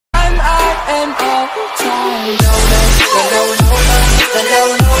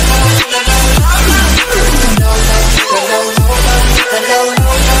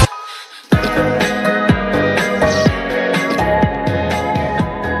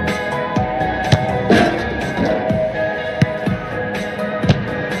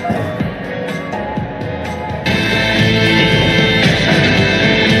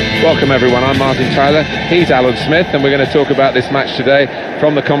Welcome everyone, I'm Martin Tyler, he's Alan Smith, and we're going to talk about this match today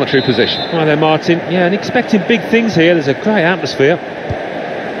from the commentary position. Hi there Martin, yeah, and expecting big things here. There's a great atmosphere.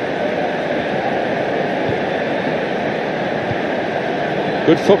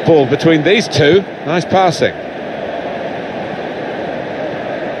 Good football between these two, nice passing.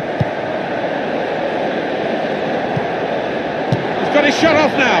 He's got his shot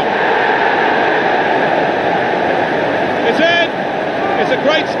off now. It's in. It's a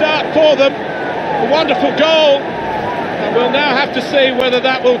great start for them, a wonderful goal, and we'll now have to see whether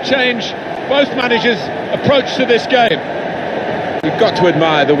that will change both managers' approach to this game. You've got to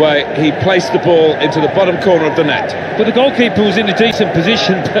admire the way he placed the ball into the bottom corner of the net. But the goalkeeper was in a decent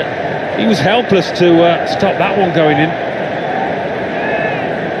position, but he was helpless to stop that one going in.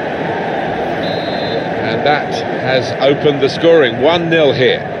 And that has opened the scoring, 1-0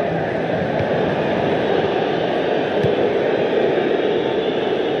 here.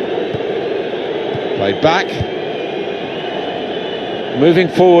 Played back, moving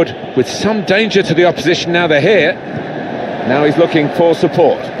forward with some danger to the opposition. Now they're here, now he's looking for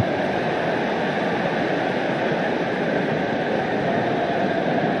support.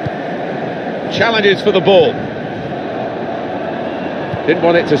 Challenges for the ball. Didn't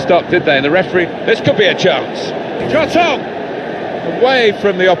want it to stop, did they? And the referee, this could be a chance. Shot on! Away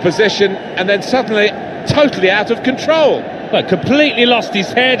from the opposition, and then suddenly totally out of control. Well, completely lost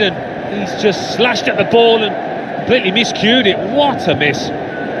his head, and he's just slashed at the ball and completely miscued it. What a miss.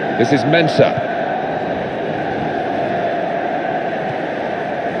 This is Mensah.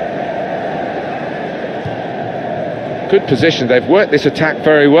 Good position. They've worked this attack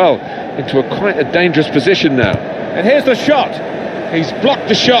very well into quite a dangerous position now. And here's the shot. He's blocked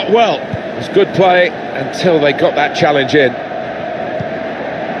the shot well. It was good play until they got that challenge in.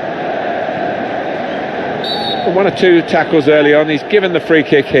 One or two tackles early on. He's given the free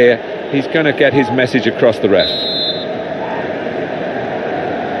kick here. He's going to get his message across the ref.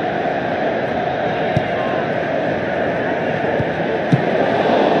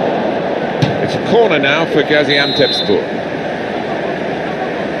 It's a corner now for Gaziantepspor.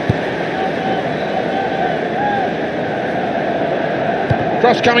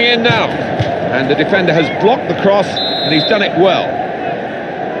 Cross coming in now, and the defender has blocked the cross, and he's done it well.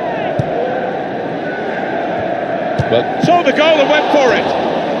 But saw the goal and went for it.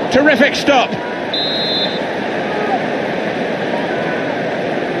 Terrific stop.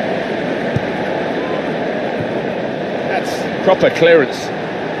 That's proper clearance,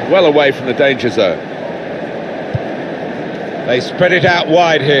 well away from the danger zone. They spread it out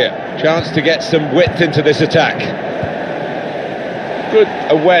wide here. Chance to get some width into this attack. Good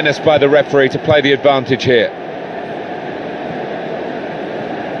awareness by the referee to play the advantage here.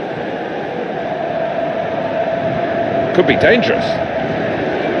 Could be dangerous.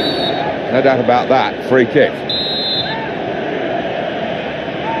 No doubt about that. Free kick.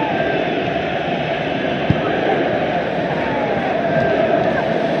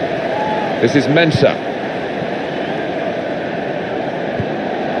 This is Mensah.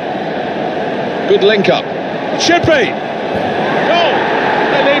 Good link up. It should be. Goal.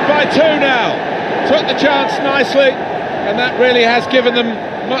 They lead by 2 now. Took the chance nicely, and that really has given them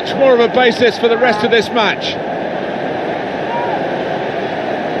much more of a basis for the rest of this match.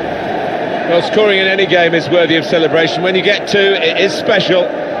 Well, scoring in any game is worthy of celebration. When you get 2, it is special,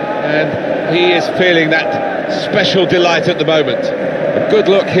 and he is feeling that special delight at the moment. A good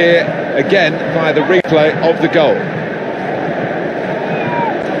look here, again, via the replay of the goal.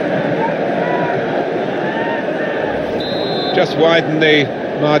 Just widen the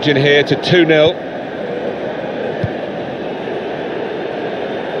margin here to 2-0.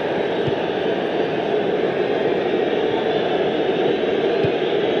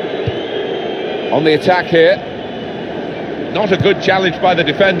 On the attack here. Not a good challenge by the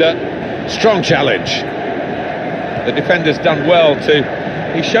defender. Strong challenge. The defender's done well to...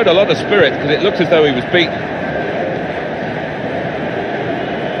 He showed a lot of spirit because it looked as though he was beaten.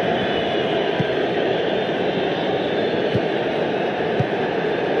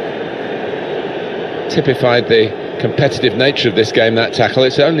 Typified the competitive nature of this game, that tackle.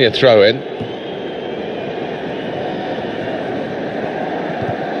 It's only a throw-in.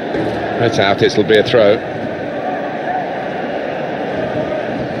 That's out, it'll be a throw.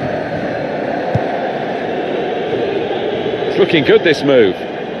 looking good, this move.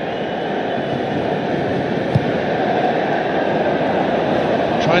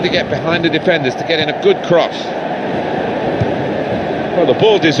 Trying to get behind the defenders to get in a good cross. Well, the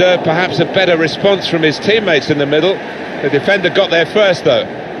ball deserved perhaps a better response from his teammates in the middle. The defender got there first, though.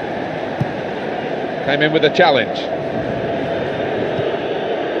 Came in with a challenge.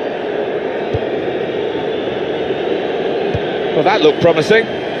 Well, that looked promising,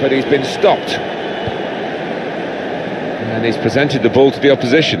 but he's been stopped. And he's presented the ball to the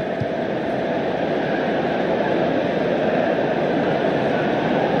opposition.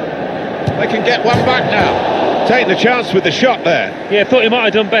 They can get one back now. Taking the chance with the shot there. Yeah, thought he might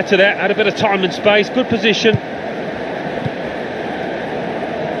have done better there. Had a bit of time and space, good position.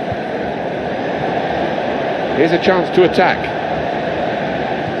 Here's a chance to attack.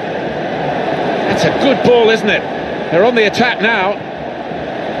 That's a good ball, isn't it? They're on the attack now.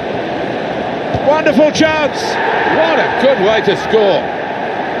 Wonderful chance. What a good way to score.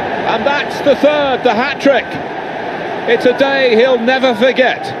 And that's the third, the hat-trick. It's a day he'll never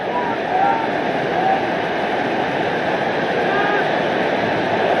forget.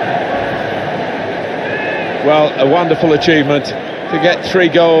 Well, a wonderful achievement to get 3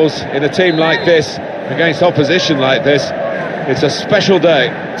 goals in a team like this, against opposition like this. It's a special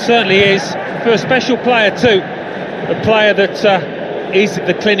day. Certainly is, for a special player too. A player that is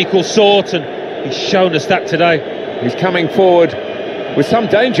the clinical sort, and he's shown us that today. He's coming forward with some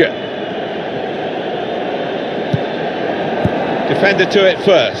danger. Defender to it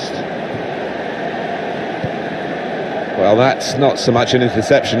first. Well, that's not so much an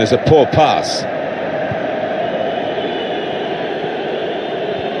interception as a poor pass.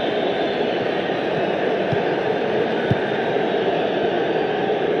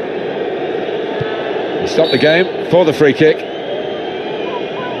 Stop the game for the free kick.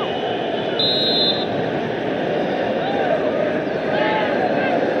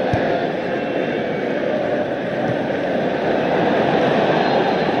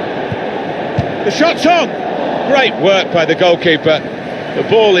 The shot's on. Great work by the goalkeeper. The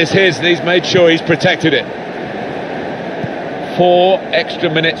ball is his and he's made sure he's protected it. 4 extra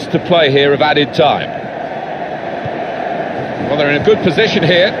minutes to play here of added time. Well, they're in a good position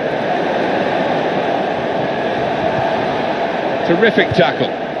here. Terrific tackle.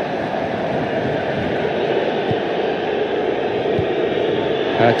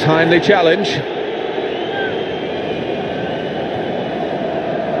 A timely challenge.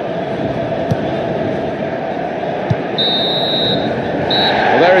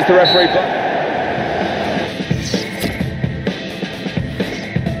 Well, there is the referee.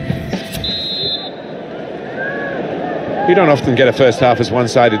 You don't often get a first half as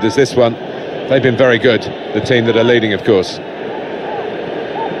one-sided as this one. They've been very good, the team that are leading, of course.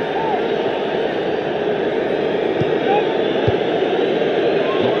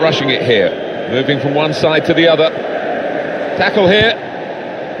 Rushing it here, moving from one side to the other. Tackle here.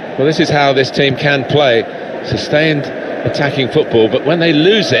 Well, this is how this team can play. Sustained attacking football, but when they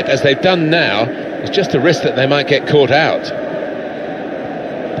lose it, as they've done now, it's just a risk that they might get caught out.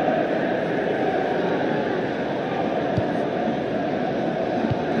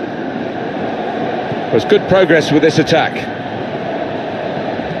 There's good progress with this attack.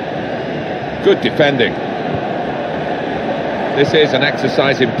 Good defending. This is an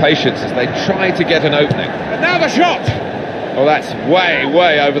exercise in patience as they try to get an opening. And now the shot! Oh, that's way,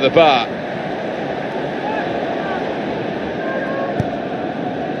 way over the bar.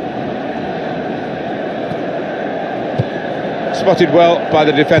 Spotted well by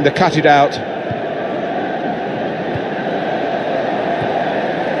the defender, cut it out.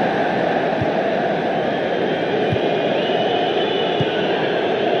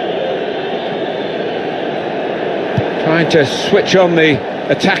 Trying to switch on the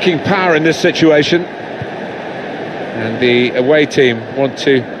attacking power in this situation. And the away team want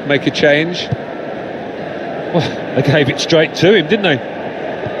to make a change. Well, they gave it straight to him, didn't they?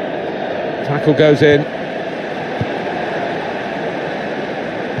 Tackle goes in.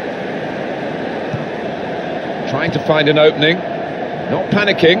 Trying to find an opening. Not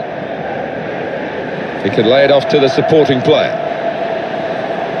panicking. He can lay it off to the supporting player.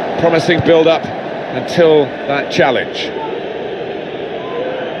 Promising build-up until that challenge.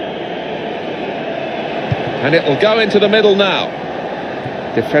 And it will go into the middle now.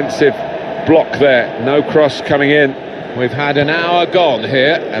 Defensive block there, no cross coming in. We've had an hour gone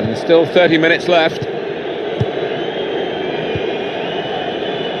here and still 30 minutes left.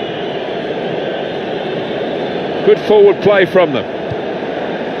 Good forward play from them.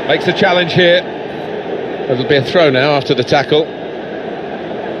 Makes a challenge here. It'll be a throw now after the tackle.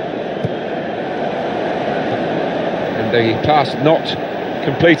 And the pass not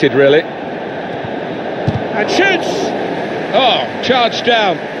completed, really. And shoots! Oh, charged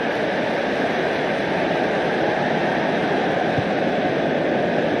down.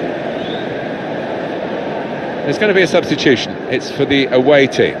 There's going to be a substitution. It's for the away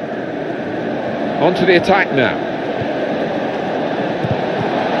team. On to the attack now.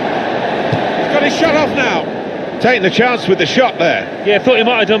 He's got his shot off now. Taking the chance with the shot there. Yeah, thought he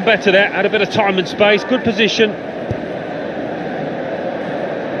might have done better there. Had a bit of time and space. Good position.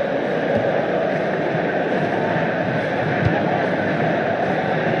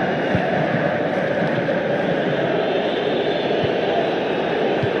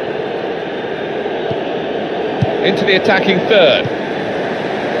 Into the attacking third.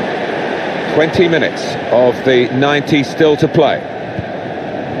 20 minutes of the 90 still to play.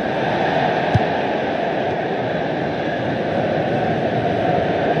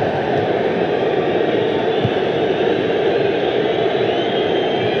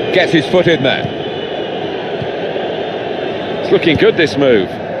 Gets his foot in there. It's looking good, this move.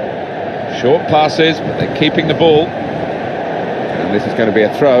 Short passes, but they're keeping the ball. And this is going to be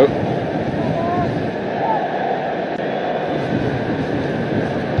a throw.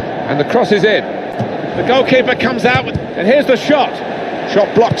 And the cross is in. The goalkeeper comes out with, and here's the shot.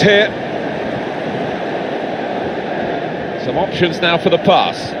 Shot blocked here. Some options now for the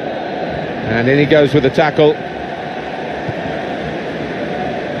pass. And in he goes with the tackle.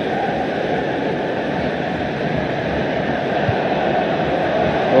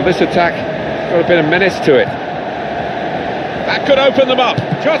 Well, this attack got a bit of menace to it. That could open them up.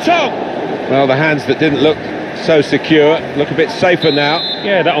 Shot on! Well, the hands that didn't look so secure look a bit safer now.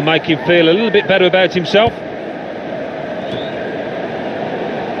 Yeah, that'll make him feel a little bit better about himself.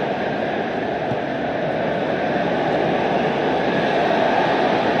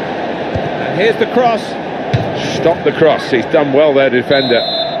 And here's the cross. Stop the cross. He's done well there, defender.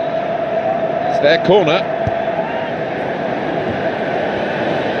 It's their corner.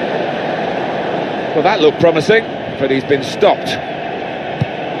 Well, that looked promising, but he's been stopped.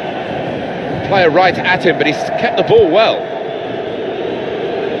 Player right at him, but he's kept the ball well.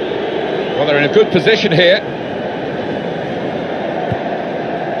 Well, they're in a good position here.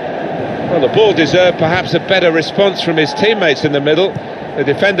 Well, the ball deserved perhaps a better response from his teammates in the middle. The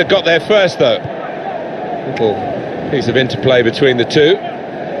defender got there first, though. Little piece of interplay between the two.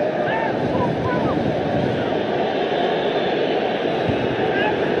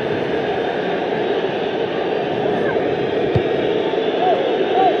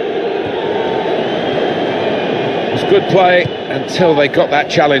 Good play until they got that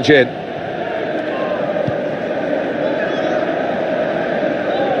challenge in.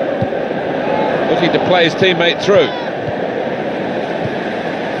 Looking to play his teammate through.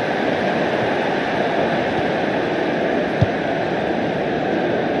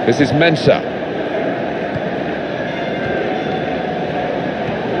 This is Mensah.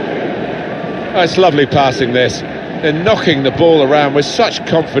 Oh, it's lovely passing this. They're knocking the ball around with such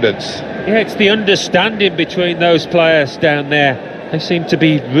confidence. Yeah, it's the understanding between those players down there. They seem to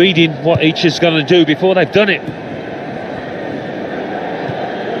be reading what each is going to do before they've done it.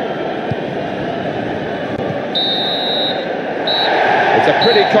 It's a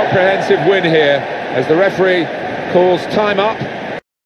pretty comprehensive win here as the referee calls time up.